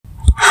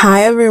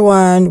Hi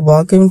everyone,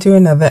 welcome to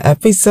another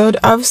episode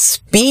of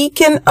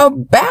Speaking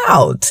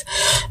About,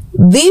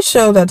 the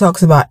show that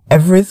talks about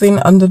everything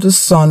under the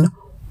sun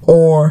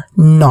or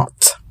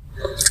not.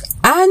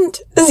 And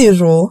as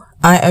usual,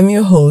 I am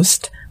your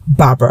host,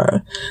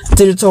 Barbara,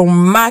 digital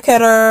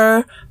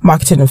marketer,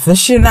 marketing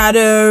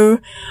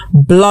aficionado,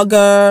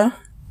 blogger,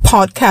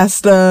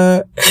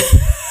 podcaster,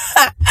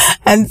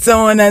 and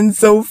so on and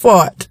so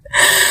forth.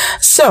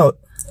 So,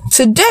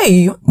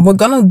 today, we're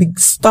gonna be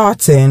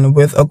starting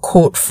with a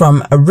quote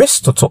from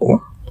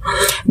Aristotle,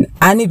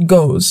 and it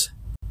goes,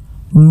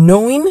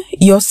 "Knowing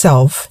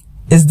yourself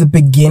is the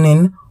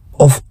beginning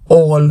of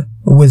all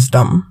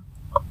wisdom."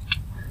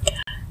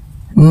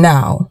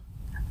 Now,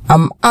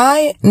 am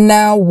I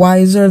now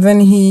wiser than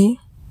he?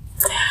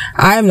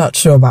 I'm not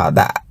sure about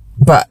that,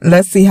 but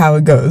let's see how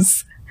it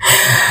goes.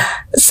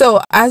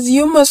 So, as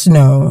you must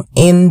know,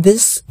 in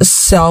this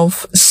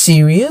Self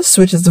series,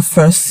 which is the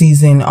first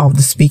season of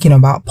the Speaking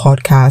About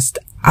podcast,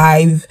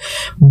 I've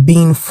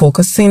been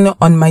focusing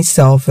on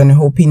myself and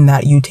hoping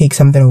that you take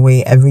something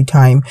away every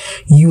time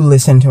you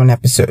listen to an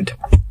episode.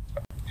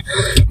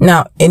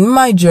 Now, in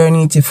my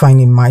journey to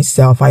finding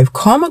myself, I've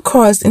come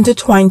across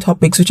intertwined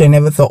topics which I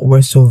never thought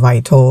were so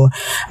vital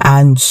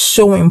and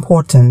so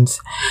important.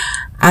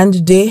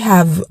 And they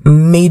have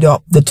made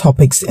up the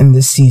topics in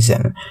this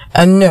season.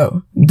 And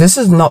no, this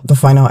is not the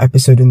final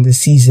episode in this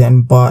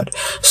season, but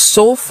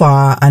so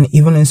far and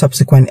even in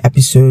subsequent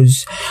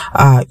episodes,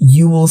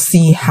 you will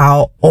see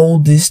how all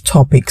these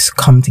topics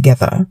come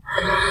together.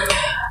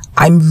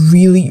 I'm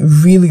really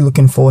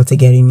looking forward to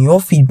getting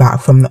your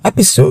feedback from the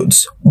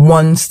episodes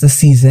once the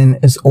season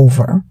is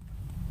over.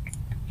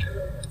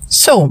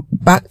 So,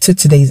 back to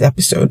today's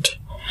episode.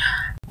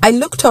 I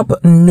looked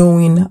up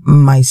knowing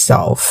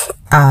myself,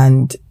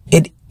 and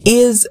it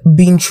is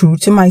being true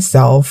to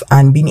myself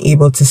and being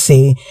able to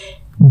say,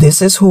 this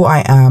is who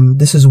I am,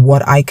 this is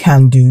what I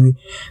can do,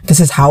 this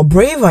is how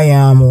brave I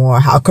am,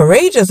 or how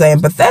courageous I am,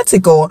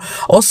 empathetic,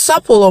 or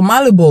supple, or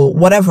malleable,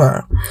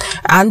 whatever,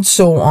 and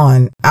so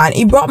on. And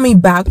it brought me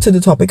back to the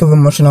topic of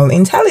emotional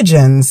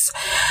intelligence.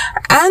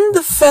 And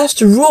the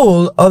first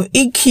rule of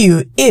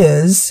EQ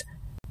is,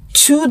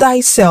 to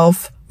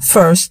thyself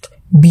first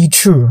be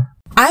true.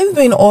 I've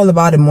been all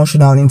about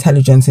emotional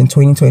intelligence in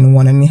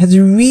 2021, and it has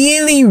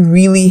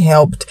really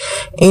helped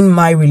in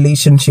my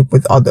relationship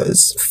with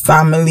others,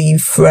 family,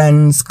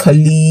 friends,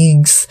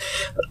 colleagues,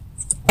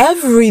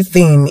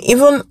 everything,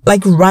 even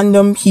like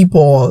random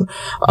people,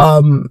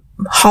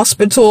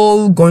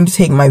 hospital, going to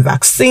take my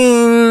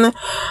vaccine,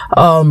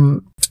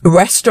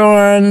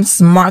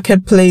 restaurants,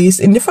 marketplace,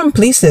 in different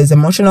places.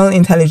 Emotional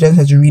intelligence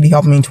has really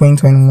helped me in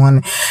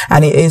 2021,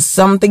 and it is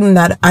something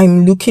that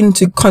I'm looking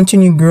to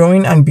continue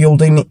growing and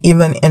building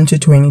even into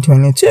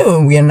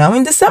 2022. We are now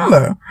in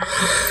December.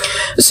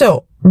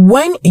 So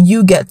when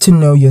you get to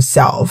know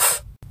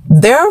yourself,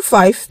 there are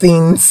 5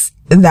 things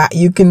that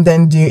you can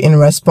then do in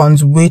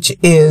response, which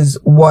is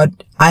what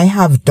I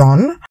have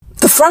done.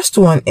 The first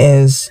one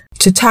is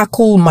to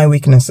tackle my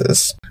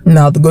weaknesses.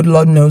 Now, the good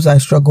Lord knows I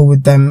struggle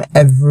with them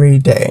every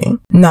day.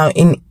 Now,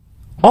 in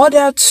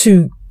order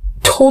to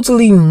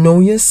totally know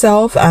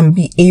yourself and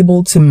be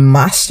able to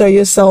master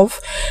yourself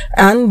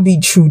and be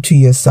true to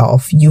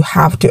yourself, you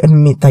have to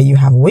admit that you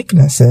have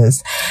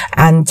weaknesses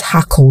and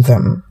tackle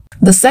them.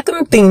 The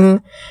second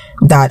thing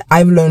that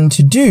I've learned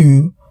to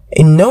do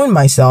in knowing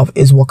myself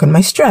is work on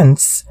my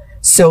strengths.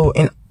 So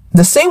in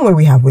the same way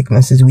we have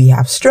weaknesses, we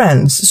have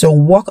strengths. So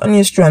work on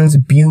your strengths,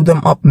 build them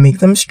up, make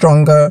them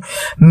stronger,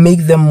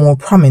 make them more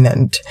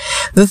prominent.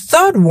 The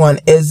third one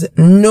is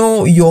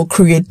know your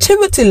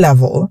creativity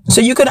level.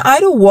 So you can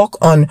either work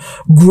on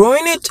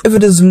growing it if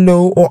it is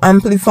low, or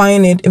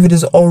amplifying it if it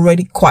is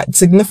already quite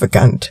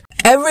significant.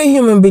 Every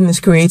human being is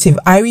creative.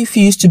 I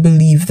refuse to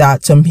believe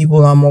that some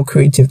people are more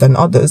creative than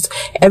others.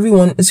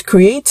 Everyone is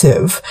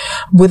creative,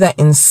 whether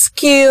in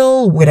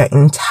skill, whether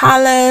in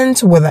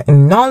talent, whether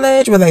in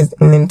knowledge, whether it's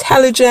in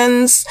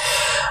intelligence.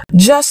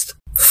 Just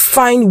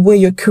find where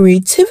your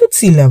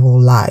creativity level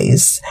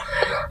lies.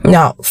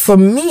 Now, for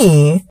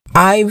me,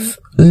 I've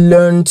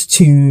learned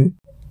to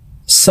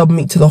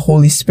submit to the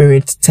Holy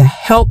Spirit to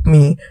help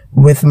me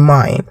with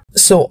mine.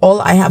 So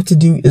all I have to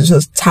do is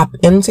just tap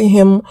into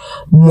Him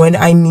when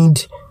I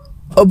need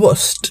a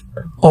boost,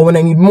 or when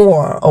I need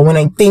more, or when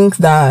I think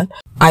that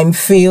I'm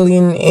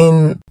failing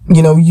in,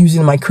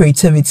 using my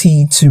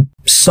creativity to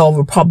solve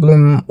a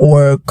problem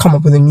or come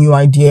up with a new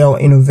idea or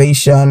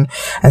innovation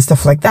and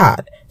stuff like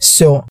that.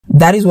 So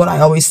that is what I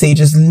always say,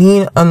 just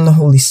lean on the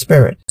Holy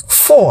Spirit.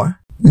 4,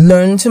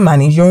 learn to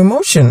manage your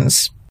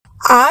emotions.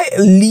 I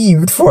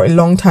lived for a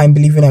long time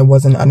believing I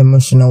wasn't an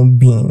emotional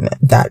being,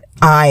 that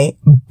I,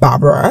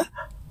 Barbara,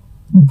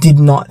 did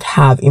not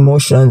have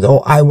emotions,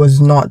 or I was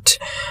not,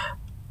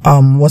 I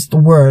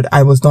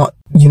was not,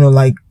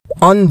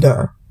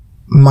 under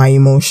my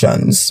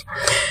emotions.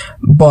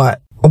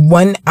 But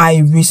when I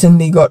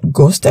recently got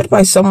ghosted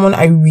by someone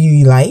I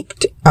really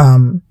liked,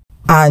 and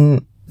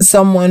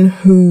someone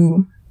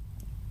who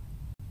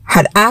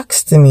had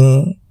asked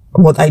me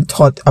what I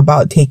thought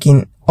about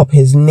taking up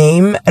his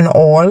name and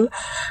all.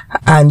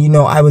 And,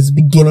 I was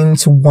beginning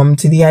to warm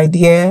to the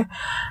idea.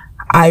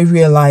 I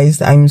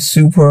realized I'm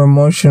super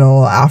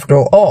emotional after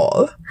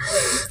all.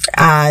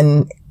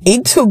 And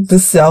it took the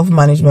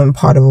self-management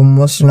part of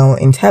emotional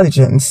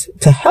intelligence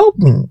to help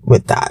me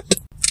with that.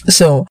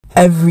 So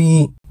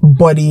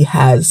everybody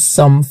has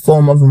some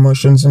form of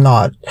emotions or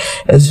not.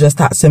 It's just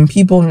that some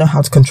people know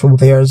how to control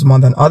theirs more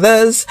than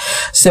others.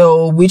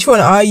 So which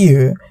one are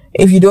you?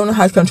 If you don't know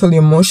how to control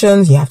your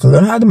emotions, you have to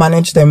learn how to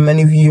manage them. And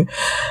if you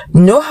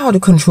know how to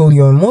control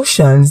your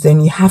emotions, then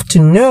you have to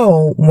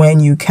know when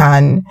you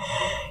can,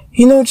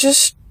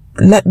 just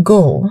let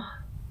go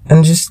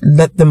and just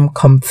let them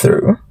come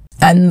through.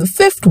 And the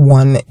fifth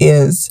one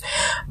is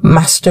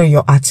master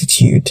your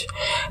attitude.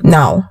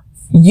 Now,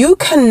 you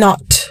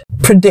cannot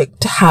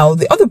predict how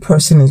the other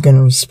person is going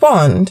to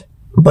respond,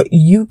 but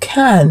you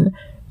can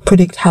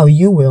predict how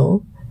you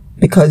will,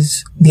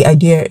 because the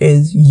idea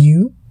is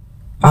you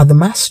are the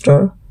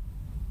master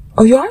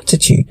of your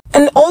attitude.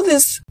 And all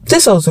this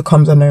also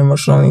comes under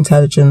emotional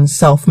intelligence,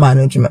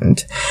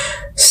 self-management,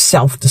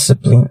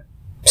 self-discipline,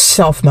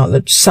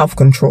 self-knowledge,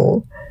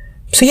 self-control.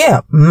 So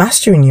yeah,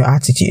 mastering your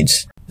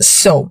attitudes.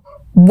 So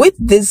with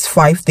these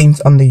 5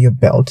 things under your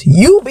belt,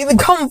 you'll be the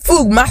Kung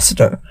Fu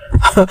master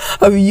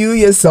of you,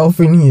 yourself,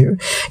 and you.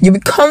 You'll be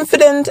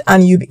confident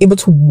and you'll be able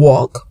to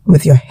walk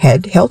with your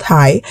head held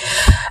high.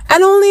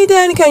 And only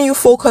then can you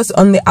focus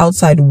on the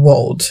outside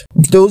world,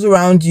 those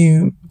around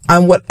you,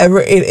 and whatever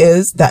it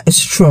is that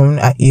is thrown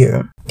at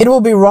you. It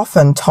will be rough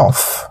and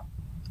tough.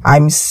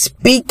 I'm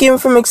speaking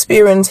from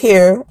experience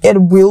here. It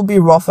will be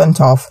rough and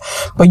tough,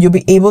 but you'll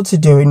be able to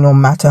do it no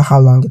matter how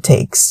long it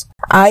takes.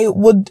 I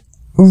would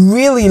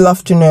really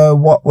love to know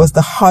what was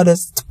the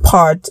hardest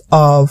part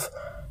of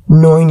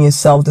knowing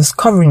yourself,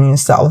 discovering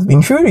yourself,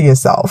 being true to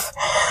yourself.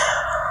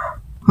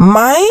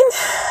 Mine,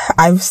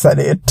 I've said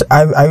it.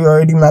 I've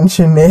already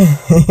mentioned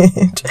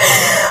it.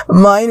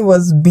 Mine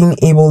was being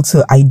able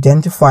to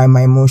identify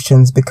my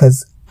emotions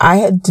because I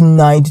had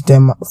denied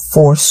them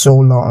for so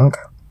long.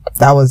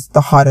 That was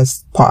the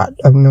hardest part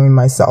of knowing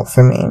myself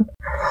for me.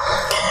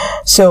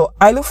 So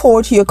I look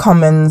forward to your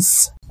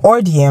comments or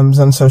DMs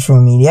on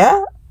social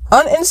media.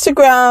 On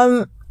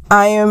Instagram,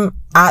 I am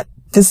at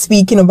the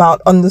Speaking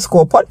About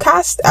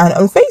 _podcast, and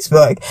on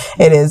Facebook,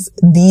 it is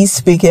the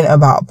Speaking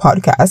About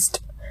podcast.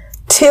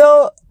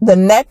 Till the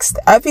next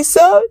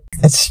episode,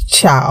 it's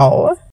ciao.